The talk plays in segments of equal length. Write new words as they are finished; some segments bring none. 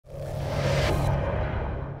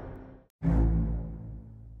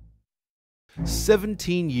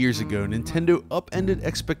17 years ago, Nintendo upended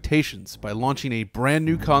expectations by launching a brand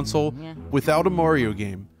new console without a Mario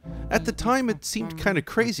game. At the time, it seemed kinda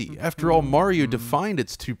crazy. After all, Mario defined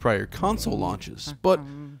its two prior console launches, but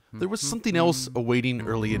there was something else awaiting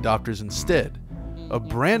early adopters instead. A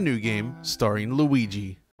brand new game starring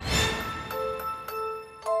Luigi.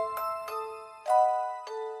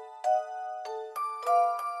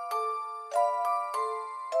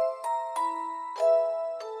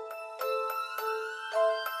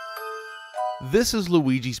 This is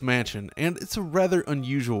Luigi's Mansion, and it's a rather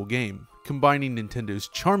unusual game, combining Nintendo's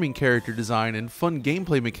charming character design and fun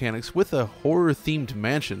gameplay mechanics with a horror-themed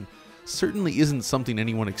mansion. Certainly isn't something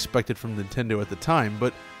anyone expected from Nintendo at the time,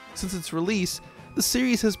 but since its release, the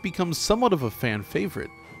series has become somewhat of a fan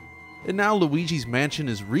favorite. And now Luigi's Mansion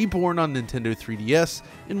is reborn on Nintendo 3DS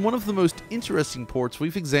in one of the most interesting ports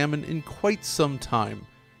we've examined in quite some time.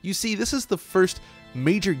 You see, this is the first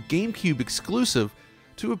major GameCube exclusive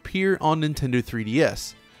to appear on Nintendo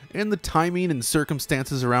 3DS, and the timing and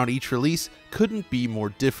circumstances around each release couldn't be more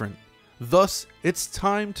different. Thus, it's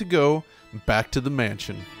time to go back to the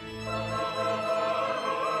mansion.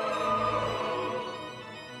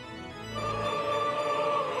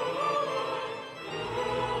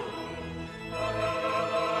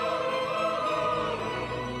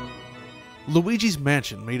 Luigi's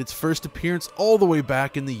Mansion made its first appearance all the way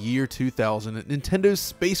back in the year 2000 at Nintendo's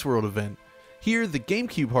Space World event. Here, the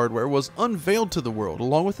GameCube hardware was unveiled to the world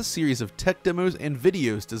along with a series of tech demos and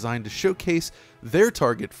videos designed to showcase their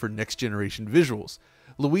target for next-generation visuals.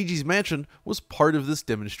 Luigi's Mansion was part of this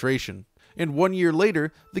demonstration, and 1 year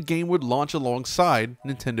later, the game would launch alongside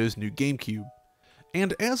Nintendo's new GameCube.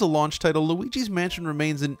 And as a launch title, Luigi's Mansion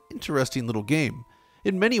remains an interesting little game.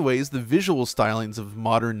 In many ways, the visual stylings of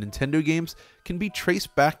modern Nintendo games can be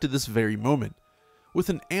traced back to this very moment. With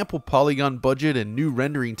an ample polygon budget and new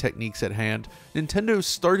rendering techniques at hand, Nintendo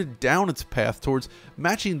started down its path towards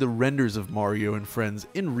matching the renders of Mario and friends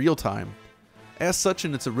in real time. As such,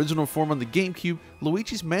 in its original form on the GameCube,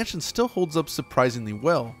 Luigi's Mansion still holds up surprisingly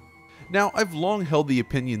well. Now, I've long held the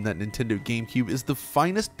opinion that Nintendo GameCube is the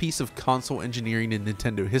finest piece of console engineering in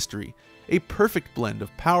Nintendo history, a perfect blend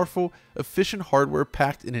of powerful, efficient hardware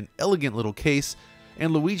packed in an elegant little case,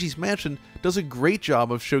 and Luigi's Mansion does a great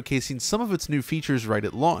job of showcasing some of its new features right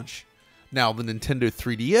at launch. Now, the Nintendo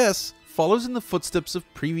 3DS follows in the footsteps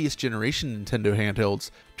of previous generation Nintendo handhelds.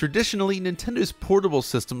 Traditionally, Nintendo's portable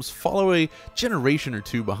systems follow a generation or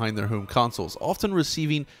two behind their home consoles, often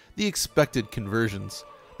receiving the expected conversions.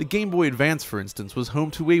 The Game Boy Advance, for instance, was home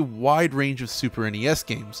to a wide range of Super NES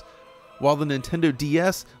games, while the Nintendo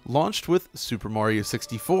DS launched with Super Mario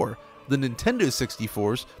 64, the Nintendo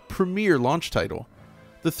 64's premier launch title.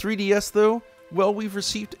 The 3DS though, well, we've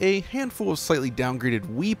received a handful of slightly downgraded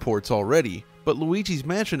Wii ports already, but Luigi's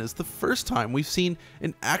Mansion is the first time we've seen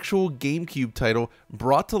an actual GameCube title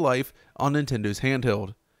brought to life on Nintendo's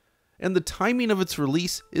handheld. And the timing of its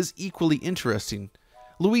release is equally interesting.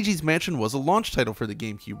 Luigi's Mansion was a launch title for the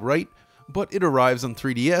GameCube, right? But it arrives on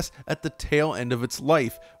 3DS at the tail end of its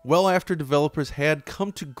life, well after developers had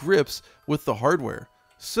come to grips with the hardware.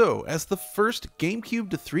 So, as the first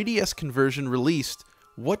GameCube to 3DS conversion released,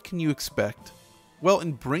 what can you expect? Well,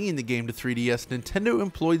 in bringing the game to 3DS, Nintendo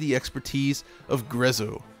employed the expertise of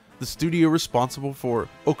Grezzo, the studio responsible for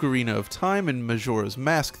Ocarina of Time and Majora's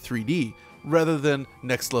Mask 3D, rather than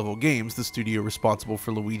Next Level Games, the studio responsible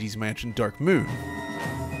for Luigi's Mansion Dark Moon.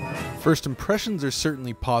 First impressions are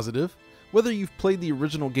certainly positive. Whether you've played the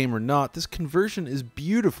original game or not, this conversion is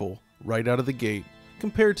beautiful right out of the gate.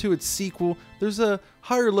 Compared to its sequel, there's a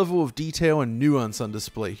higher level of detail and nuance on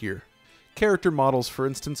display here. Character models, for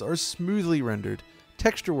instance, are smoothly rendered,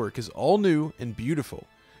 texture work is all new and beautiful,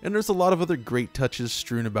 and there's a lot of other great touches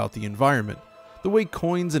strewn about the environment, the way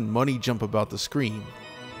coins and money jump about the screen,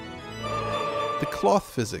 the cloth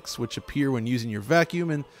physics which appear when using your vacuum,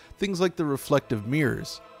 and things like the reflective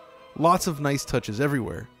mirrors. Lots of nice touches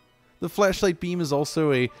everywhere. The flashlight beam is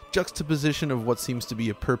also a juxtaposition of what seems to be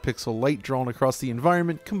a per-pixel light drawn across the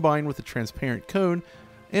environment combined with a transparent cone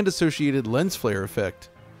and associated lens flare effect.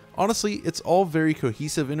 Honestly, it's all very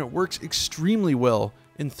cohesive and it works extremely well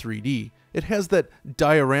in 3D. It has that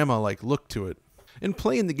diorama-like look to it. And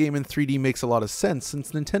playing the game in 3D makes a lot of sense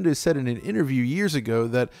since Nintendo said in an interview years ago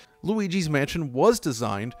that Luigi's Mansion was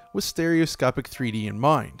designed with stereoscopic 3D in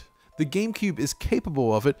mind. The GameCube is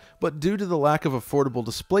capable of it, but due to the lack of affordable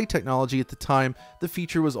display technology at the time, the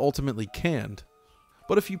feature was ultimately canned.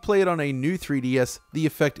 But if you play it on a new 3DS, the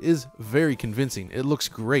effect is very convincing. It looks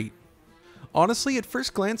great. Honestly, at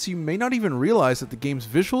first glance, you may not even realize that the game's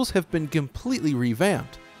visuals have been completely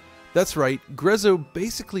revamped. That's right, Grezzo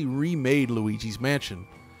basically remade Luigi's Mansion.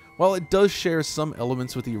 While it does share some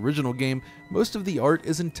elements with the original game, most of the art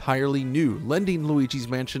is entirely new, lending Luigi's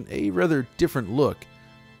Mansion a rather different look.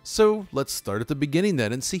 So let's start at the beginning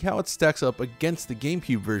then and see how it stacks up against the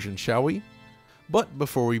GameCube version, shall we? But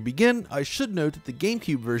before we begin, I should note that the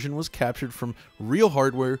GameCube version was captured from real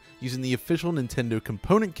hardware using the official Nintendo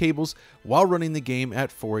component cables while running the game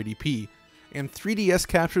at 480p, and 3DS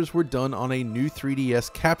captures were done on a new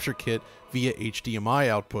 3DS capture kit via HDMI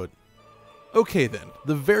output. Okay then,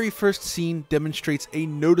 the very first scene demonstrates a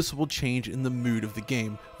noticeable change in the mood of the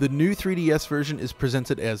game. The new 3DS version is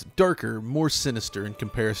presented as darker, more sinister in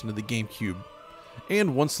comparison to the GameCube.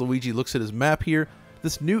 And once Luigi looks at his map here,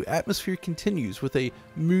 this new atmosphere continues with a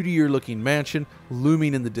moodier looking mansion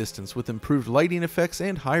looming in the distance with improved lighting effects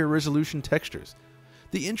and higher resolution textures.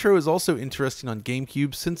 The intro is also interesting on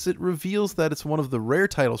GameCube since it reveals that it's one of the rare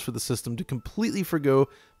titles for the system to completely forgo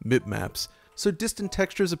mipmaps, so distant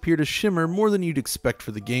textures appear to shimmer more than you'd expect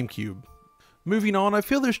for the GameCube. Moving on, I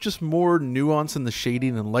feel there's just more nuance in the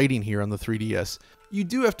shading and lighting here on the 3DS. You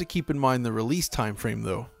do have to keep in mind the release time frame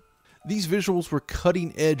though. These visuals were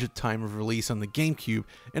cutting edge at time of release on the GameCube,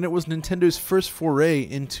 and it was Nintendo's first foray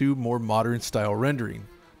into more modern style rendering.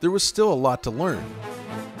 There was still a lot to learn.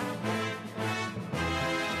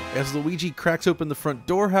 As Luigi cracks open the front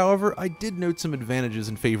door, however, I did note some advantages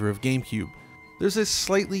in favor of GameCube. There's a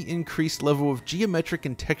slightly increased level of geometric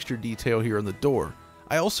and texture detail here on the door.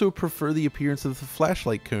 I also prefer the appearance of the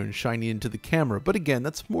flashlight cone shining into the camera, but again,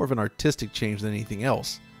 that's more of an artistic change than anything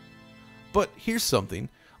else. But here's something.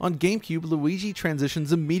 On GameCube, Luigi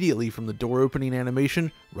transitions immediately from the door opening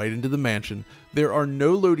animation right into the mansion. There are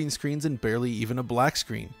no loading screens and barely even a black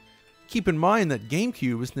screen. Keep in mind that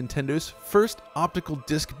GameCube is Nintendo's first optical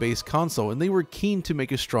disc-based console, and they were keen to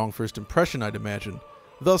make a strong first impression, I'd imagine.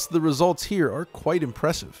 Thus, the results here are quite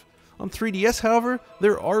impressive. On 3DS, however,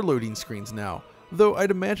 there are loading screens now, though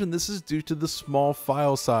I'd imagine this is due to the small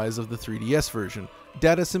file size of the 3DS version.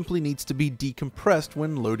 Data simply needs to be decompressed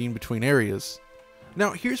when loading between areas.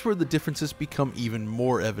 Now, here's where the differences become even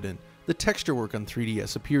more evident. The texture work on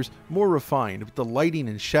 3DS appears more refined, but the lighting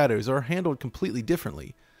and shadows are handled completely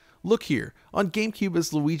differently. Look here, on GameCube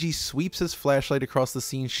as Luigi sweeps his flashlight across the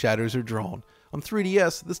scene, shadows are drawn. On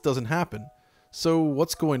 3DS, this doesn't happen. So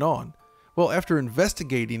what's going on? Well, after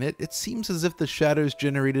investigating it, it seems as if the shadows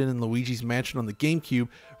generated in Luigi's Mansion on the GameCube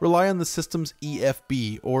rely on the system's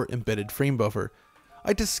EFB, or embedded frame buffer.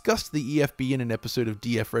 I discussed the EFB in an episode of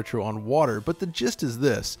DF Retro on water, but the gist is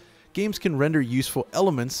this. Games can render useful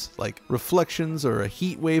elements, like reflections or a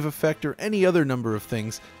heat wave effect or any other number of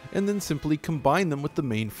things, and then simply combine them with the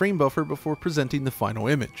main frame buffer before presenting the final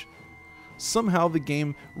image. Somehow the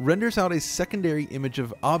game renders out a secondary image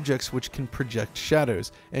of objects which can project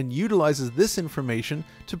shadows, and utilizes this information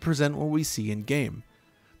to present what we see in game.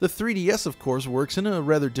 The 3DS of course works in a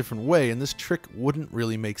rather different way, and this trick wouldn't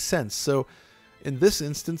really make sense, so in this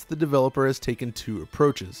instance the developer has taken two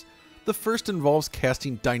approaches. The first involves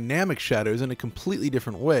casting dynamic shadows in a completely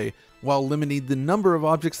different way, while limiting the number of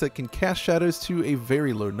objects that can cast shadows to a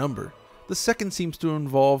very low number. The second seems to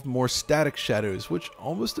involve more static shadows, which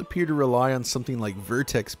almost appear to rely on something like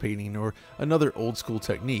vertex painting or another old school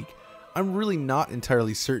technique. I'm really not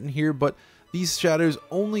entirely certain here, but these shadows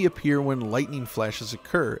only appear when lightning flashes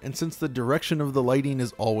occur, and since the direction of the lighting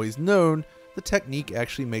is always known, the technique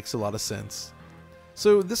actually makes a lot of sense.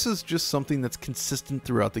 So this is just something that's consistent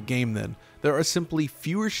throughout the game then. There are simply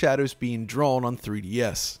fewer shadows being drawn on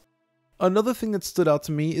 3DS. Another thing that stood out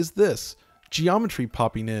to me is this. Geometry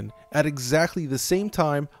popping in at exactly the same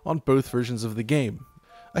time on both versions of the game.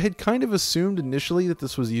 I had kind of assumed initially that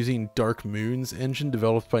this was using Dark Moon's engine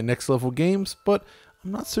developed by Next Level Games, but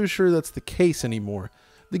I'm not so sure that's the case anymore.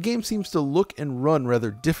 The game seems to look and run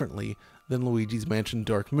rather differently than Luigi's Mansion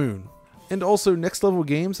Dark Moon. And also, Next Level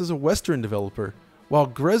Games is a Western developer, while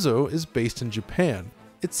Grezzo is based in Japan.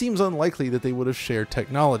 It seems unlikely that they would have shared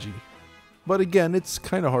technology. But again, it's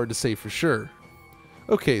kinda hard to say for sure.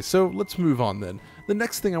 Okay, so let's move on then. The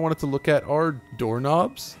next thing I wanted to look at are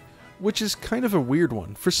doorknobs, which is kind of a weird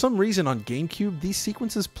one. For some reason on GameCube, these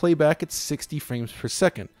sequences play back at 60 frames per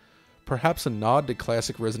second. Perhaps a nod to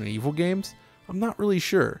classic Resident Evil games? I'm not really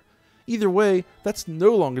sure. Either way, that's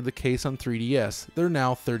no longer the case on 3DS. They're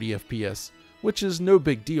now 30 FPS, which is no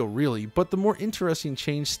big deal really, but the more interesting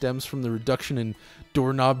change stems from the reduction in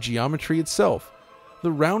doorknob geometry itself.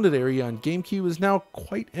 The rounded area on GameCube is now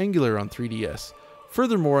quite angular on 3DS.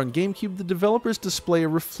 Furthermore, on GameCube, the developers display a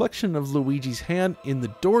reflection of Luigi's hand in the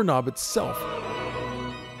doorknob itself,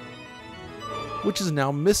 which is now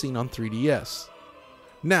missing on 3DS.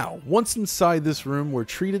 Now, once inside this room, we're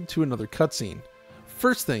treated to another cutscene.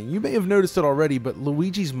 First thing, you may have noticed it already, but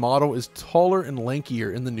Luigi's model is taller and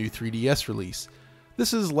lankier in the new 3DS release.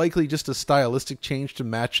 This is likely just a stylistic change to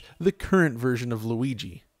match the current version of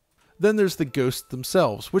Luigi. Then there's the ghosts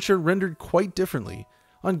themselves, which are rendered quite differently.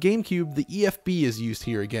 On GameCube, the EFB is used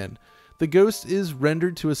here again. The ghost is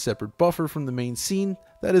rendered to a separate buffer from the main scene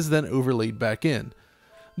that is then overlaid back in.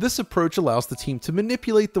 This approach allows the team to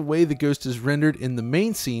manipulate the way the ghost is rendered in the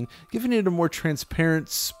main scene, giving it a more transparent,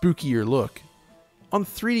 spookier look. On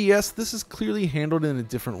 3DS, this is clearly handled in a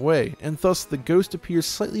different way, and thus the ghost appears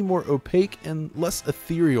slightly more opaque and less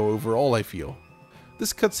ethereal overall, I feel.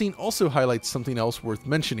 This cutscene also highlights something else worth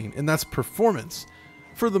mentioning, and that's performance.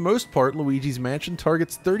 For the most part, Luigi's Mansion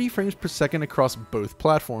targets 30 frames per second across both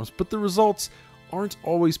platforms, but the results aren't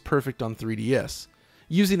always perfect on 3DS.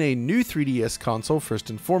 Using a new 3DS console first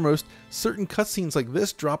and foremost, certain cutscenes like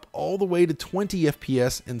this drop all the way to 20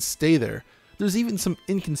 FPS and stay there. There's even some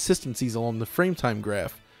inconsistencies along the frame time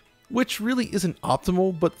graph, which really isn't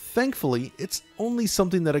optimal, but thankfully it's only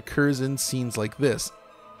something that occurs in scenes like this.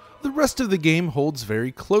 The rest of the game holds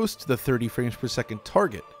very close to the 30 frames per second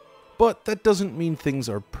target, but that doesn't mean things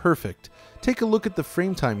are perfect. Take a look at the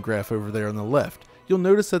frame time graph over there on the left. You'll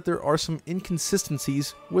notice that there are some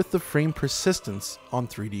inconsistencies with the frame persistence on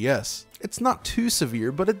 3DS. It's not too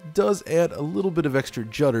severe, but it does add a little bit of extra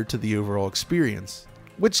judder to the overall experience,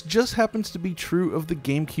 which just happens to be true of the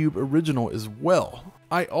GameCube original as well.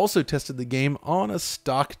 I also tested the game on a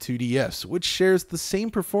stock 2DS, which shares the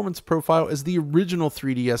same performance profile as the original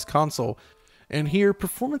 3DS console, and here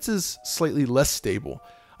performance is slightly less stable.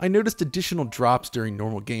 I noticed additional drops during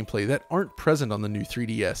normal gameplay that aren't present on the new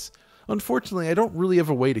 3DS. Unfortunately, I don't really have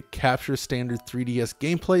a way to capture standard 3DS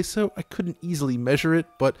gameplay, so I couldn't easily measure it,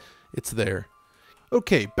 but it's there.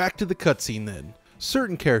 Okay, back to the cutscene then.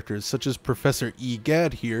 Certain characters, such as Professor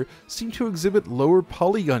Egad here, seem to exhibit lower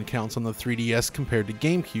polygon counts on the 3DS compared to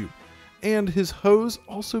GameCube, and his hose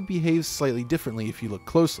also behaves slightly differently if you look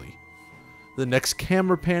closely. The next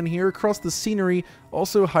camera pan here across the scenery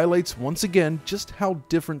also highlights once again just how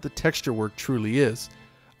different the texture work truly is.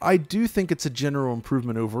 I do think it's a general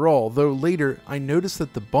improvement overall, though later I noticed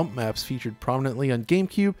that the bump maps featured prominently on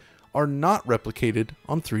GameCube are not replicated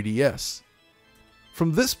on 3DS.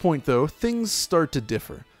 From this point though, things start to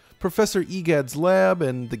differ. Professor Egad's lab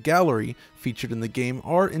and the gallery featured in the game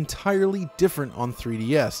are entirely different on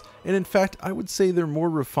 3DS, and in fact I would say they're more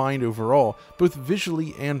refined overall, both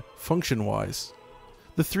visually and function-wise.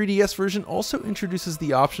 The 3DS version also introduces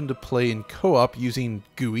the option to play in co-op using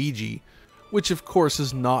Luigi, which of course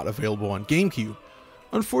is not available on GameCube.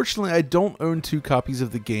 Unfortunately, I don't own 2 copies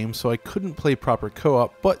of the game, so I couldn't play proper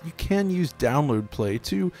co-op, but you can use download play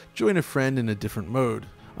to join a friend in a different mode.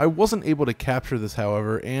 I wasn't able to capture this,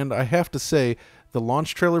 however, and I have to say, the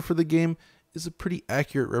launch trailer for the game is a pretty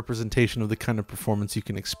accurate representation of the kind of performance you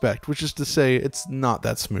can expect, which is to say, it's not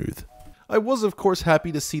that smooth. I was of course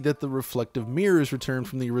happy to see that the reflective mirrors returned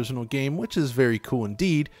from the original game, which is very cool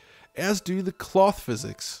indeed, as do the cloth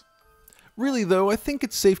physics. Really though, I think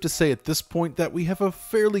it's safe to say at this point that we have a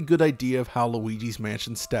fairly good idea of how Luigi's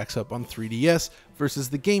Mansion stacks up on 3DS versus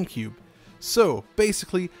the GameCube. So,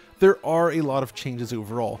 basically, there are a lot of changes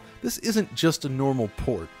overall. This isn't just a normal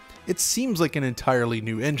port. It seems like an entirely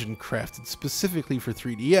new engine crafted specifically for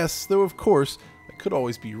 3DS, though of course, I could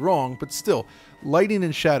always be wrong, but still, lighting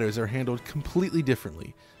and shadows are handled completely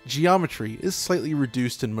differently. Geometry is slightly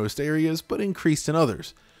reduced in most areas, but increased in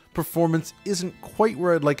others. Performance isn't quite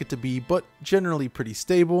where I'd like it to be, but generally pretty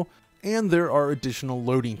stable, and there are additional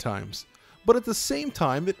loading times. But at the same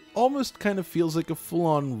time, it almost kind of feels like a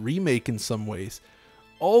full-on remake in some ways.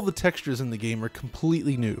 All the textures in the game are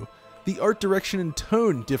completely new. The art direction and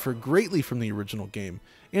tone differ greatly from the original game,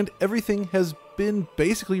 and everything has been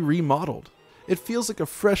basically remodeled. It feels like a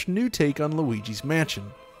fresh new take on Luigi's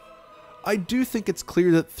Mansion. I do think it's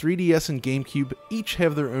clear that 3DS and GameCube each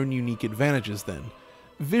have their own unique advantages then.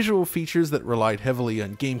 Visual features that relied heavily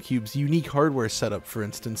on GameCube's unique hardware setup, for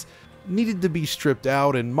instance, needed to be stripped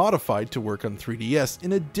out and modified to work on 3DS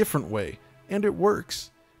in a different way, and it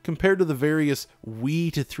works. Compared to the various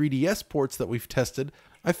Wii to 3DS ports that we've tested,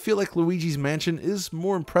 I feel like Luigi's Mansion is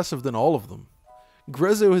more impressive than all of them.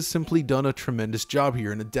 Grezzo has simply done a tremendous job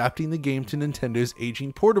here in adapting the game to Nintendo's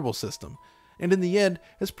aging portable system, and in the end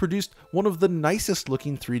has produced one of the nicest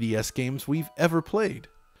looking 3DS games we've ever played.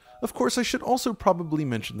 Of course, I should also probably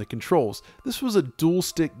mention the controls. This was a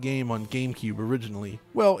dual-stick game on GameCube originally,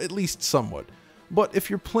 well, at least somewhat. But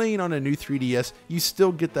if you're playing on a new 3DS, you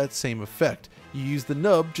still get that same effect. You use the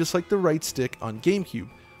nub just like the right stick on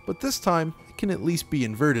GameCube, but this time it can at least be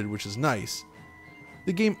inverted, which is nice.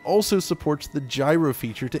 The game also supports the gyro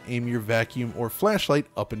feature to aim your vacuum or flashlight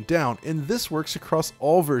up and down, and this works across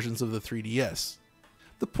all versions of the 3DS.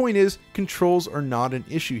 The point is, controls are not an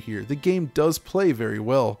issue here. The game does play very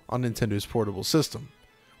well on Nintendo's portable system.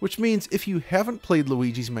 Which means if you haven't played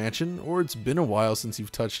Luigi's Mansion, or it's been a while since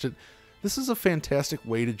you've touched it, this is a fantastic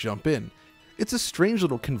way to jump in. It's a strange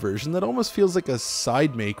little conversion that almost feels like a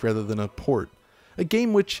side make rather than a port. A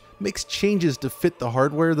game which makes changes to fit the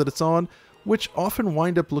hardware that it's on, which often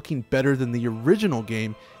wind up looking better than the original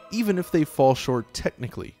game, even if they fall short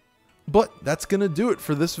technically. But that's gonna do it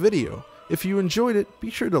for this video. If you enjoyed it, be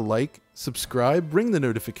sure to like, subscribe, ring the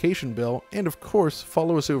notification bell, and of course,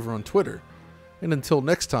 follow us over on Twitter. And until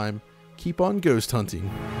next time, keep on ghost hunting.